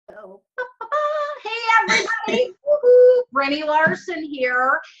everybody. Woo-hoo. Brenny Larson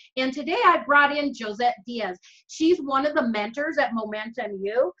here. And today I brought in Josette Diaz. She's one of the mentors at Momentum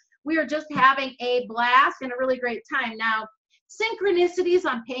U. We are just having a blast and a really great time. Now, synchronicities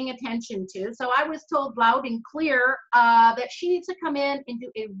I'm paying attention to. So I was told loud and clear that she needs to come in and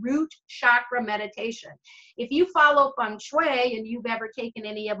do a root chakra meditation. If you follow feng shui and you've ever taken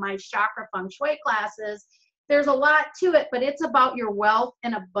any of my chakra feng shui classes, there's a lot to it, but it's about your wealth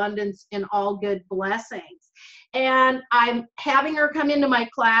and abundance and all good blessings. And I'm having her come into my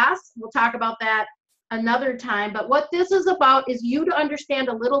class. We'll talk about that another time. But what this is about is you to understand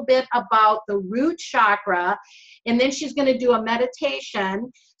a little bit about the root chakra. And then she's going to do a meditation.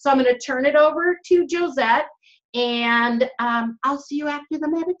 So I'm going to turn it over to Josette. And I'll see you after the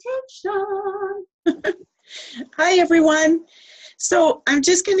meditation. Hi, everyone. So I'm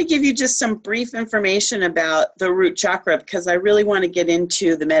just going to give you just some brief information about the root chakra because I really want to get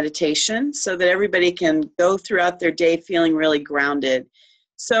into the meditation so that everybody can go throughout their day feeling really grounded.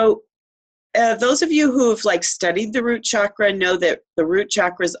 So those of you who have studied the root chakra know that the root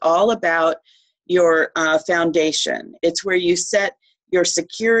chakra is all about your foundation. It's where you set your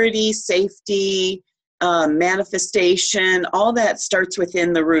security, safety, manifestation, all that starts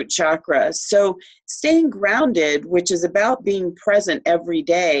within the root chakra. So staying grounded, which is about being present every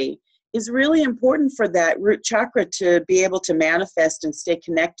day, is really important for that root chakra to be able to manifest and stay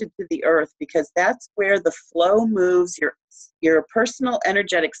connected to the earth, because that's where the flow moves, your personal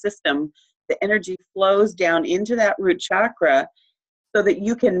energetic system. The energy flows down into that root chakra so that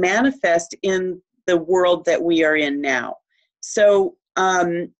you can manifest in the world that we are in now. So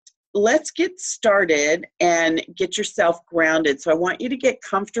let's get started and get yourself grounded. So I want you to get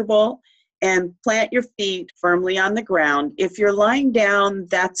comfortable and plant your feet firmly on the ground. If you're lying down,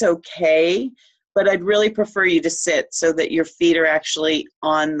 that's okay, but I'd really prefer you to sit so that your feet are actually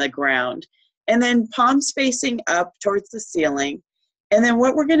on the ground. And then palms facing up towards the ceiling. And then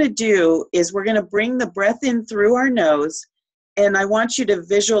what we're going to do is we're going to bring the breath in through our nose, and I want you to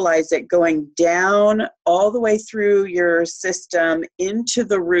visualize it going down all the way through your system into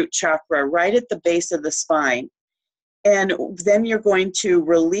the root chakra, right at the base of the spine. And then you're going to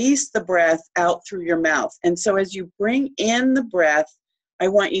release the breath out through your mouth. And so as you bring in the breath, I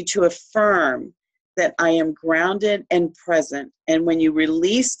want you to affirm that I am grounded and present. And when you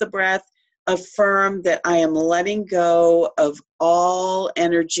release the breath, affirm that I am letting go of all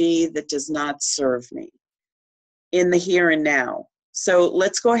energy that does not serve me in the here and now. So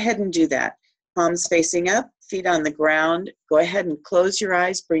let's go ahead and do that. Palms facing up, feet on the ground. Go ahead and close your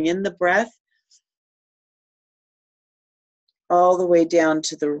eyes. Bring in the breath all the way down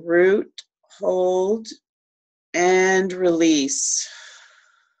to the root. Hold and release.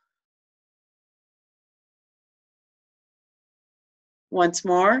 Once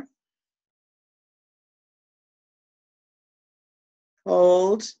more.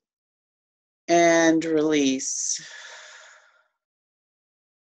 Hold and release.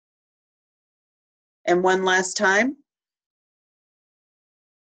 And one last time.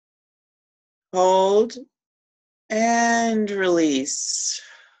 Hold and release.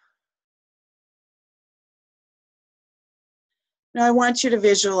 Now I want you to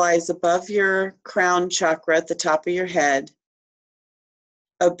visualize above your crown chakra at the top of your head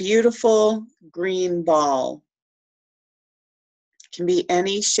a beautiful green ball. It can be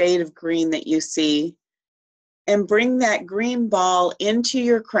any shade of green that you see. And bring that green ball into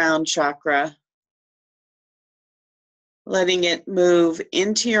your crown chakra, letting it move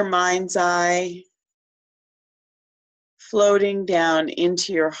into your mind's eye, floating down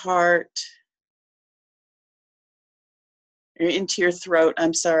into your heart, or into your throat,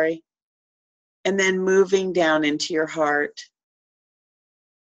 I'm sorry, and then moving down into your heart,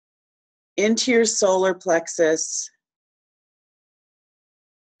 into your solar plexus,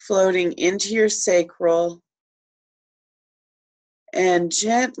 floating into your sacral, and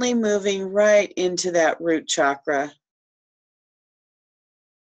gently moving right into that root chakra.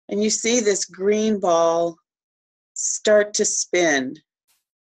 And you see this green ball start to spin,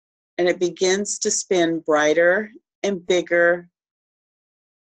 and it begins to spin brighter and bigger,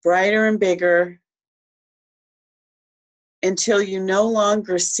 brighter and bigger, until you no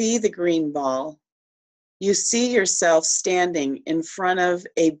longer see the green ball. You see yourself standing in front of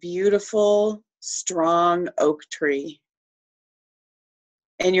a beautiful, strong oak tree.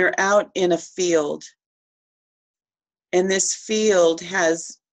 And you're out in a field. And this field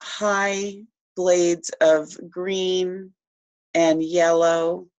has high blades of green and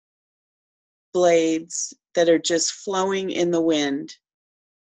yellow blades that are just flowing in the wind.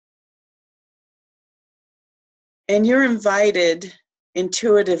 And you're invited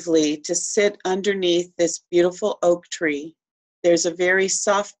intuitively to sit underneath this beautiful oak tree. There's a very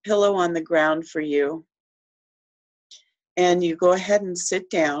soft pillow on the ground for you. And you go ahead and sit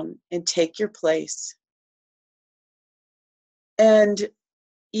down and take your place. And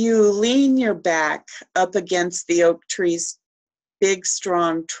you lean your back up against the oak tree's big,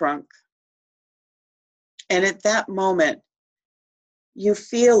 strong trunk. And at that moment, you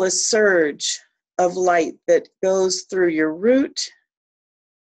feel a surge of light that goes through your root,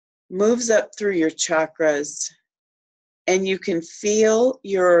 moves up through your chakras, and you can feel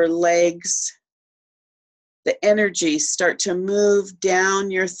your legs, the energy start to move down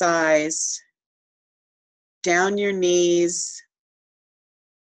your thighs, down your knees,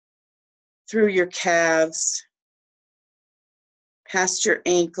 through your calves, past your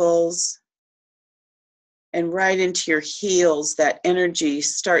ankles, and right into your heels. That energy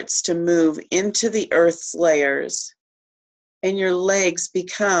starts to move into the earth's layers, and your legs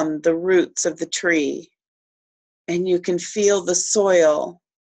become the roots of the tree. And you can feel the soil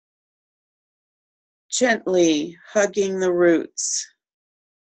gently hugging the roots,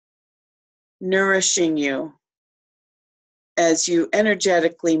 nourishing you as you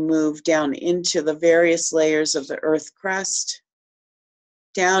energetically move down into the various layers of the earth crust,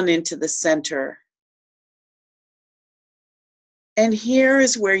 down into the center. And here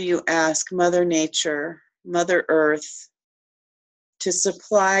is where you ask Mother Nature, Mother Earth, to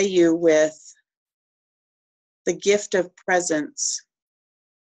supply you with the gift of presence,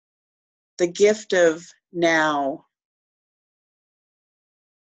 the gift of now.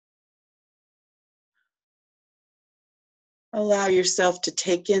 Allow yourself to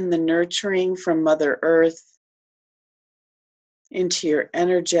take in the nurturing from Mother Earth into your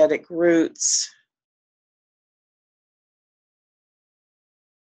energetic roots.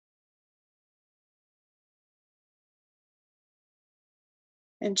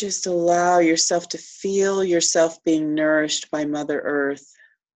 And just allow yourself to feel yourself being nourished by Mother Earth.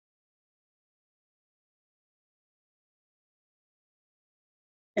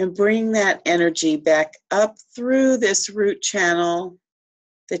 And bring that energy back up through this root channel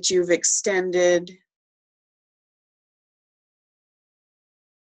that you've extended.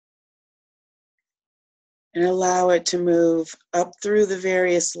 And allow it to move up through the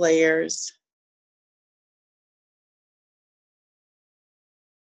various layers.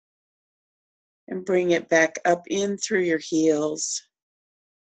 And bring it back up in through your heels.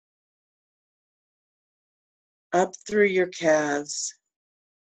 Up through your calves.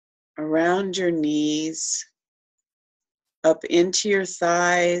 Around your knees. Up into your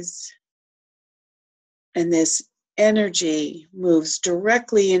thighs. And this energy moves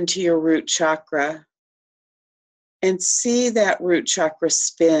directly into your root chakra. And see that root chakra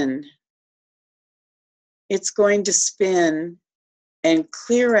spin. It's going to spin and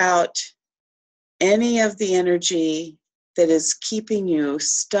clear out any of the energy that is keeping you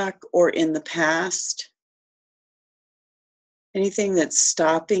stuck or in the past. Anything that's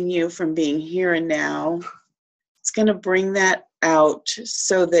stopping you from being here and now. It's going to bring that out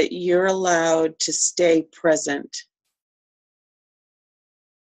so that you're allowed to stay present.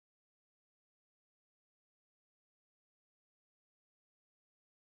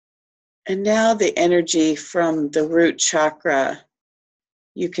 And now the energy from the root chakra,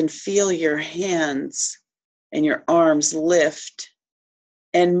 you can feel your hands and your arms lift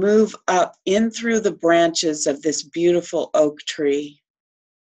and move up in through the branches of this beautiful oak tree.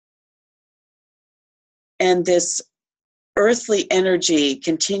 And this earthly energy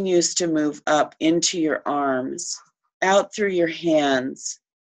continues to move up into your arms, out through your hands,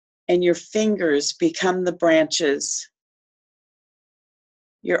 and your fingers become the branches.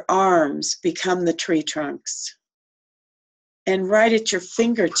 Your arms become the tree trunks. And right at your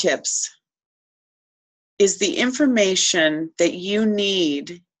fingertips is the information that you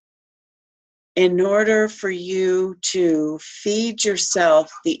need in order for you to feed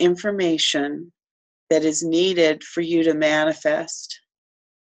yourself the information that is needed for you to manifest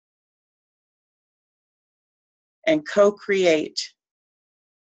and co-create.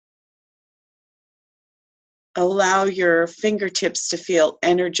 Allow your fingertips to feel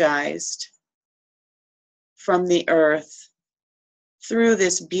energized from the earth through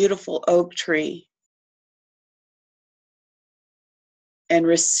this beautiful oak tree and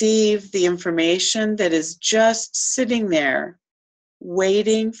receive the information that is just sitting there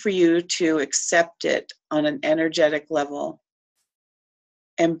waiting for you to accept it on an energetic level.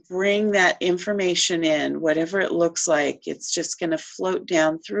 And bring that information in, whatever it looks like. It's just going to float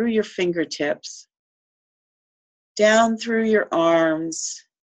down through your fingertips, down through your arms,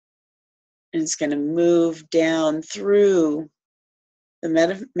 and it's going to move down through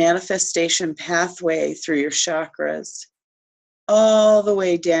the manifestation pathway through your chakras, all the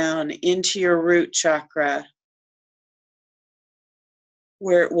way down into your root chakra,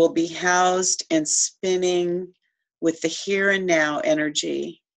 where it will be housed and spinning with the here and now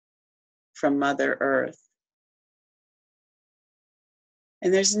energy from Mother Earth.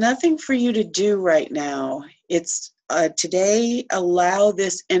 And there's nothing for you to do right now. It's today, allow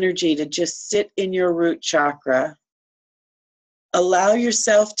this energy to just sit in your root chakra. Allow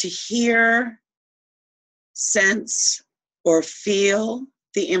yourself to hear, sense, or feel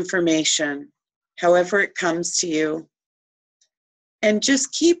the information, however it comes to you. And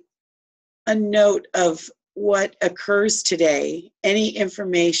just keep a note of what occurs today, any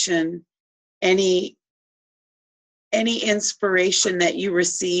information, any inspiration that you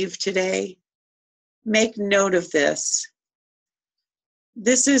receive today. Make note of this.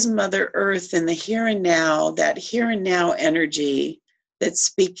 This is Mother Earth in the here and now, that here and now energy that's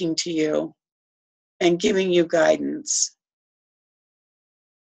speaking to you and giving you guidance.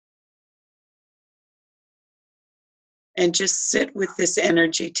 And just sit with this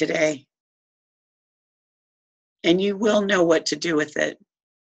energy today. And you will know what to do with it.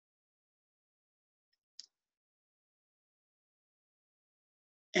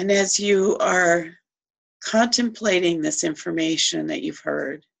 And as you are contemplating this information that you've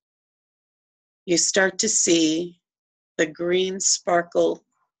heard, you start to see the green sparkle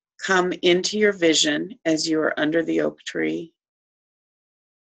come into your vision as you are under the oak tree.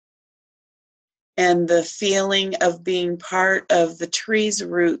 And the feeling of being part of the tree's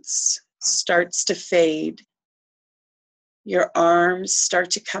roots starts to fade. Your arms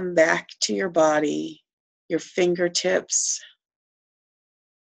start to come back to your body. Your fingertips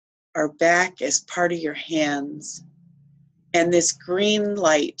are back as part of your hands. And this green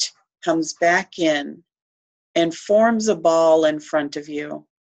light comes back in and forms a ball in front of you.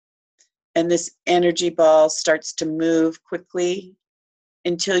 And this energy ball starts to move quickly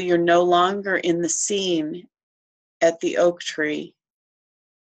until you're no longer in the scene at the oak tree.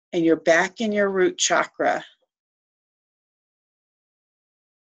 And you're back in your root chakra.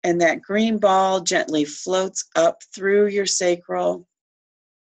 And that green ball gently floats up through your sacral,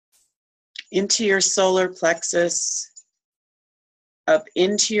 into your solar plexus, up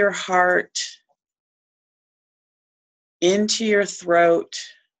into your heart, into your throat,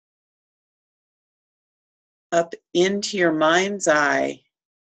 up into your mind's eye,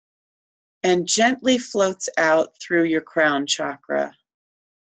 and gently floats out through your crown chakra.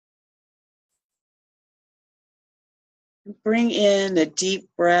 Bring in a deep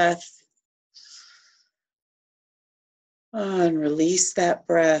breath and release that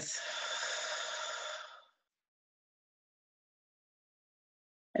breath.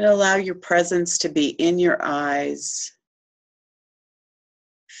 And allow your presence to be in your eyes.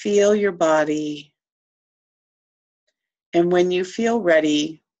 Feel your body. And when you feel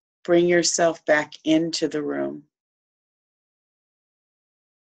ready, bring yourself back into the room.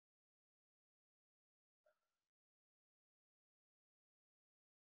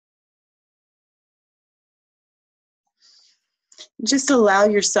 Just allow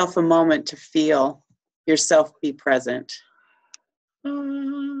yourself a moment to feel yourself be present.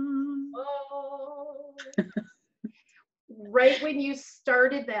 Right when you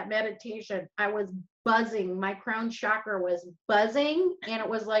started that meditation, I was buzzing. My crown chakra was buzzing, and it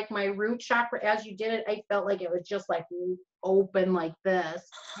was like my root chakra. As you did it, I felt like it was just like open like this.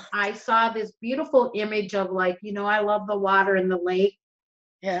 I saw this beautiful image of, like, I love the water in the lake.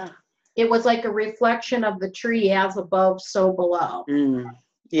 Yeah. It was like a reflection of the tree, as above, so below.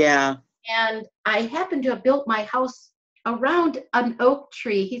 Yeah. And I happened to have built my house around an oak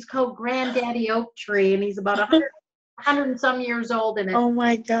tree. He's called Granddaddy Oak Tree, and he's about 100 and some years old. And Oh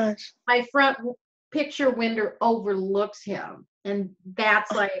my gosh. my front picture window overlooks him. And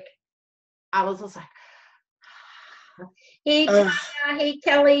that's like, I was just like, hey, Tanya, hey,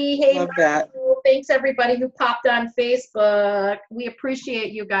 Kelly, hey, love that. Thanks everybody who popped on Facebook. We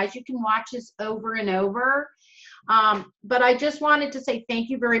appreciate you guys. You can watch this over and over. But I just wanted to say thank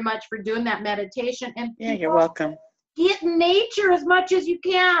you very much for doing that meditation. And yeah, you're welcome. Get in nature as much as you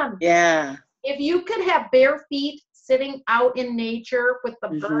can. Yeah. If you could have bare feet sitting out in nature with the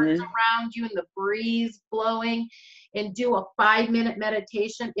birds around you and the breeze blowing, and do a 5-minute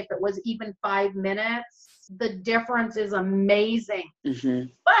meditation, if it was even 5 minutes, the difference is amazing.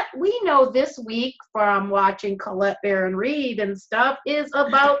 But we know this week from watching Colette Baron Reed and stuff is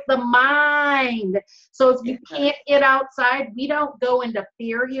about the mind. So if you can't get outside, we don't go into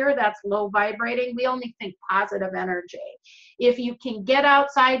fear here. That's low vibrating. We only think positive energy. If you can get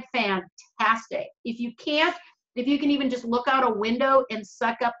outside, fantastic. If you can't, If you can even just look out a window and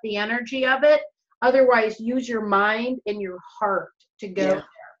suck up the energy of it. Otherwise, use your mind and your heart to go there.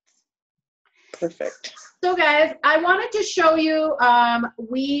 Perfect. So guys, I wanted to show you,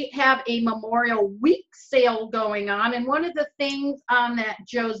 we have a Memorial Week sale going on. And one of the things that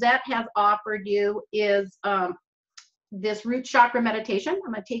Josette has offered you is this root chakra meditation.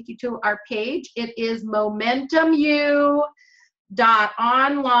 I'm going to take you to our page. It is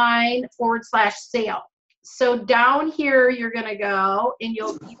momentumu.online/sale. So down here, you're going to go and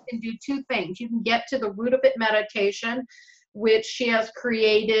you can do two things. You can get to the Root of It meditation, which she has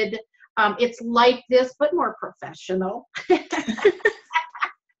created. It's like this, but more professional.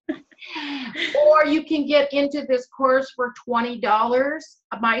 Or you can get into this course for $20.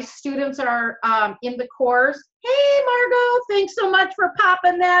 My students are in the course. Hey, Margot, thanks so much for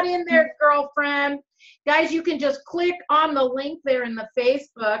popping that in there, girlfriend. Guys, you can just click on the link there in the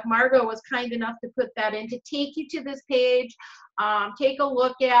Facebook. Margot was kind enough to put that in to take you to this page. Take a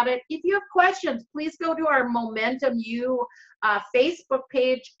look at it. If you have questions, please go to our Momentum U Facebook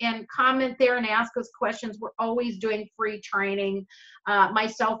page and comment there and ask us questions. We're always doing free training,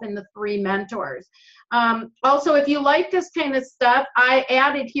 myself and the 3 mentors. Also, if you like this kind of stuff, I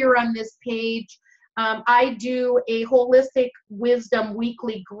added here on this page, I do a holistic wisdom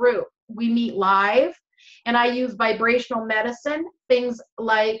weekly group. We meet live, and I use vibrational medicine, things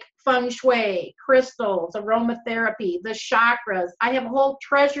like feng shui, crystals, aromatherapy, the chakras. I have a whole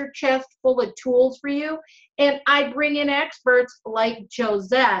treasure chest full of tools for you, and I bring in experts like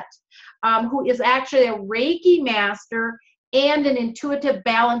Josette, who is actually a Reiki master and an intuitive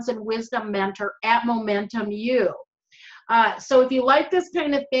balance and wisdom mentor at Momentum U. So if you like this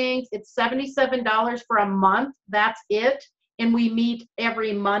kind of thing, it's $77 for a month. That's it. And we meet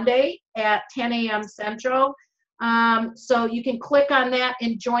every Monday at 10 a.m. Central. So you can click on that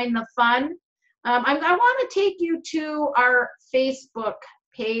and join the fun. I want to take you to our Facebook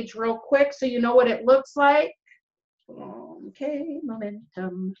page real quick so you know what it looks like. Okay,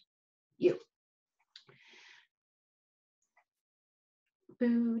 Momentum U.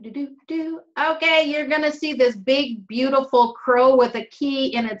 Okay, you're going to see this big, beautiful crow with a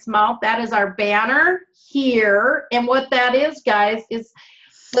key in its mouth. That is our banner here. And what that is, guys, is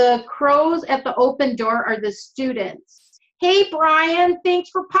the crows at the open door are the students. Hey, Brian,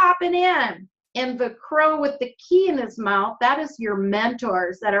 thanks for popping in. And the crow with the key in his mouth, that is your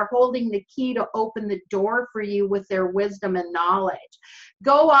mentors that are holding the key to open the door for you with their wisdom and knowledge.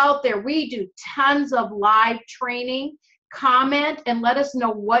 Go out there. We do tons of live training. Comment and let us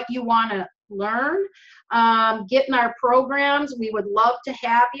know what you want to learn. Get in our programs. We would love to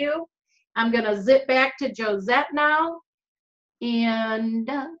have you. I'm going to zip back to Josette now. And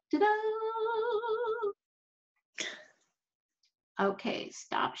okay,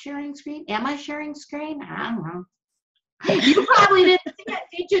 stop sharing screen. Am I sharing screen? I don't know. You probably didn't see it,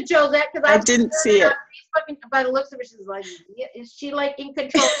 did you, Josette? Because I didn't see it. By the looks of it, she's like, is she like in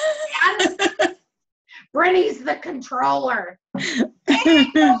control? Brenny's the controller. Hey,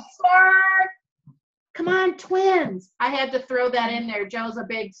 smart. Come on, twins. I had to throw that in there. Joe's a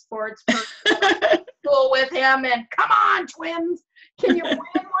big sports person. Cool with him. And come on, twins. Can you win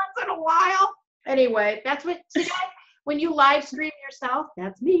once in a while? Anyway, that's what today, when you live stream yourself,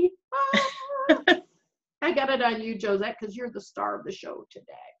 that's me. I got it on you, Josette, because you're the star of the show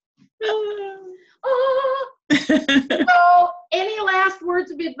today. So, any last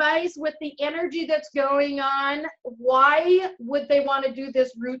words of advice with the energy that's going on? Why would they want to do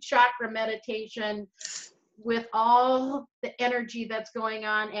this root chakra meditation with all the energy that's going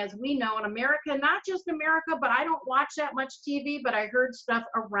on, as we know in America, not just America, but I don't watch that much TV, but I heard stuff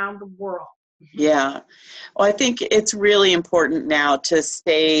around the world. Yeah. Well, I think it's really important now to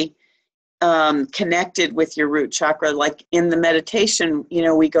stay connected with your root chakra. Like in the meditation, you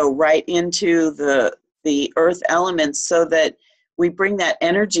know, we go right into the earth elements so that we bring that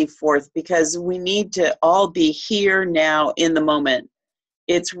energy forth, because we need to all be here now in the moment.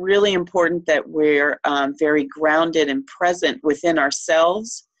 It's really important that we're very grounded and present within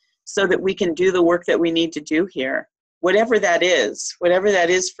ourselves so that we can do the work that we need to do here. Whatever that is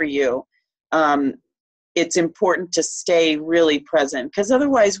for you. It's important to stay really present, because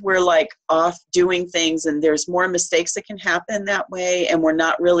otherwise we're like off doing things and there's more mistakes that can happen that way, and we're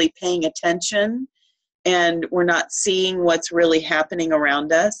not really paying attention and we're not seeing what's really happening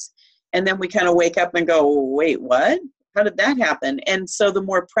around us. And then we kind of wake up and go, wait, what? How did that happen? And so the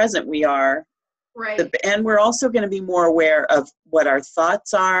more present we are, right. And we're also going to be more aware of what our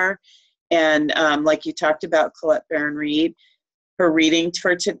thoughts are. And like you talked about, Colette Barron-Reed, her reading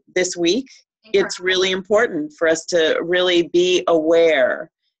for this week, it's really important for us to really be aware.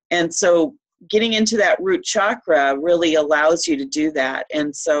 And so getting into that root chakra really allows you to do that.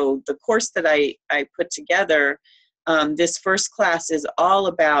 And so the course that I put together, this first class is all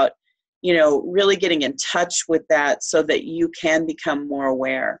about, really getting in touch with that so that you can become more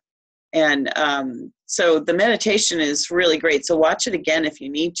aware. And so the meditation is really great. So watch it again if you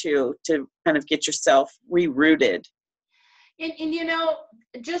need to kind of get yourself rerouted. And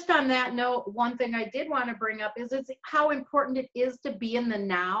just on that note, one thing I did want to bring up is how important it is to be in the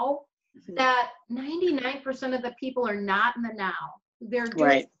now. That 99% of the people are not in the now. They're just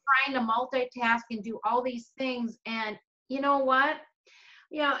trying to multitask and do all these things. And you know what?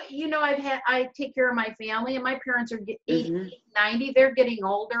 I take care of my family, and my parents are 80, 90. They're getting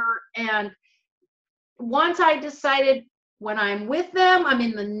older. And once I decided, when I'm with them, I'm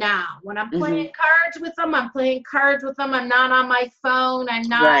in the now. When I'm playing cards with them, I'm playing cards with them. I'm not on my phone. I'm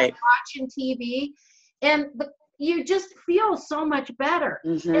not watching TV. And you just feel so much better.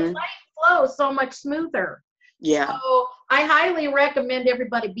 And life flows so much smoother. Yeah. So I highly recommend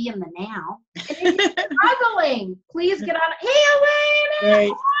everybody be in the now. And if you're struggling, please get on. Hey,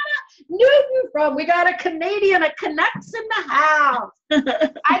 Elaine, Newton we got a Canadian, a Canucks in the house.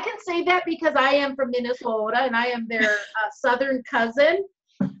 I can say that because I am from Minnesota and I am their southern cousin.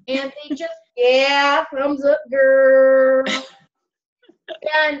 And they just, thumbs up, girl.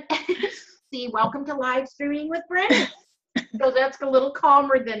 And see, welcome to live streaming with Brenda. So that's a little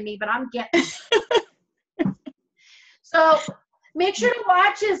calmer than me, but I'm getting it. So make sure to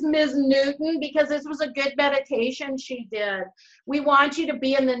watch this, Ms. Newton, because this was a good meditation she did. We want you to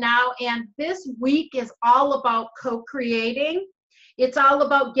be in the now, and this week is all about co-creating. It's all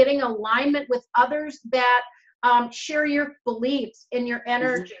about getting alignment with others that share your beliefs and your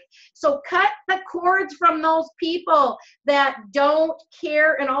energy. So cut the cords from those people that don't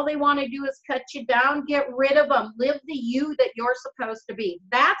care and all they want to do is cut you down. Get rid of them. Live the you that you're supposed to be.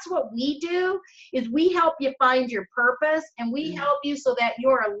 That's what we do, is we help you find your purpose, and we help you so that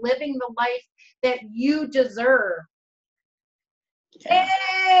you're living the life that you deserve.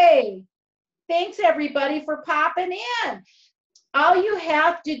 Hey, thanks everybody for popping in. All you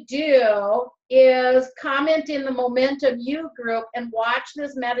have to do is comment in the Momentum You group and watch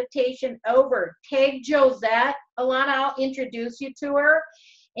this meditation over. Tag Josette. Alana, I'll introduce you to her.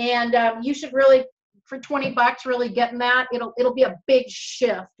 And you should really, for $20, really get in that. It'll be a big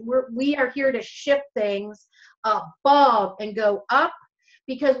shift. We are here to shift things above and go up,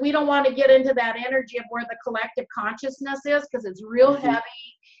 because we don't want to get into that energy of where the collective consciousness is, because it's real heavy.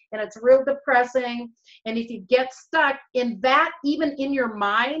 And it's real depressing. And if you get stuck in that, even in your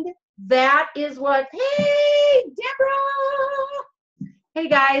mind, that is what, hey, Deborah. Hey,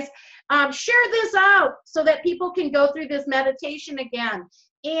 guys, share this out so that people can go through this meditation again.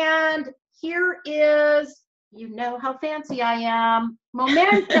 And here is, you know how fancy I am,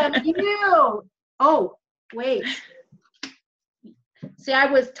 Momentum You. Oh, wait. See, I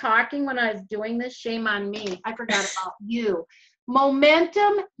was talking when I was doing this. Shame on me. I forgot about you.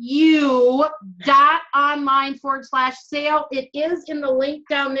 MomentumU.online/sale. It is in the link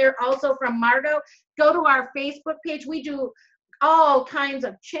down there also from Margot. Go to our Facebook page. We do all kinds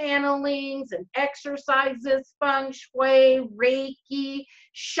of channelings and exercises, feng shui, Reiki,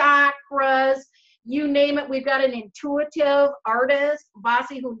 chakras, you name it. We've got an intuitive artist,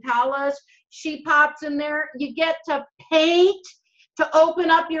 Vasi Huntalas. She pops in there. You get to paint to open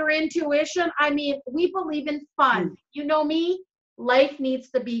up your intuition. I mean, we believe in fun. You know me? Life needs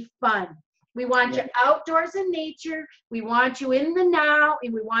to be fun. We want you outdoors in nature. We want you in the now,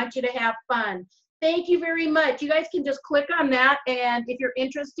 and we want you to have fun. Thank you very much. You guys can just click on that, and if you're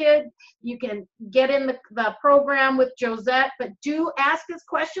interested, you can get in the program with Josette. But do ask us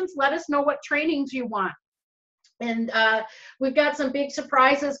questions. Let us know what trainings you want. And we've got some big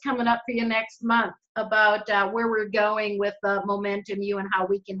surprises coming up for you next month about where we're going with Momentum You and how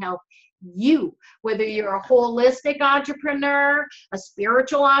we can help you, whether you're a holistic entrepreneur, a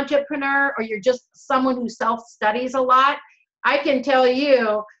spiritual entrepreneur, or you're just someone who self-studies a lot. I can tell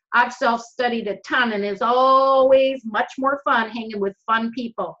you, I've self-studied a ton, and it's always much more fun hanging with fun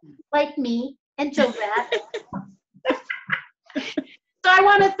people like me and Josette. So I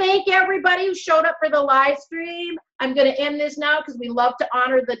want to thank everybody who showed up for the live stream. I'm going to end this now because we love to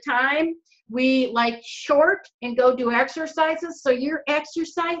honor the time. We like short and go do exercises. So your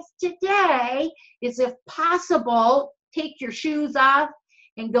exercise today is, if possible, take your shoes off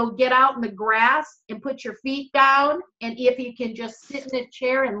and go get out in the grass and put your feet down. And if you can just sit in a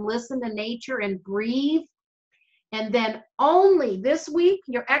chair and listen to nature and breathe. And then only this week,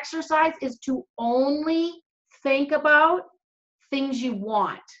 your exercise is to only think about things you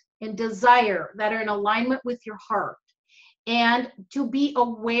want and desire that are in alignment with your heart. and to be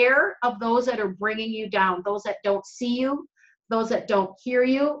aware of those that are bringing you down, those that don't see you, those that don't hear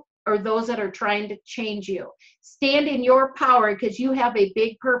you, or those that are trying to change you. Stand in your power because you have a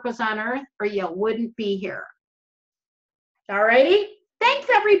big purpose on earth or you wouldn't be here. All righty? Thanks,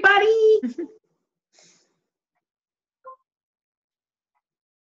 everybody.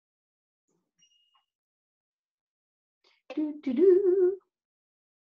 Do, do, do.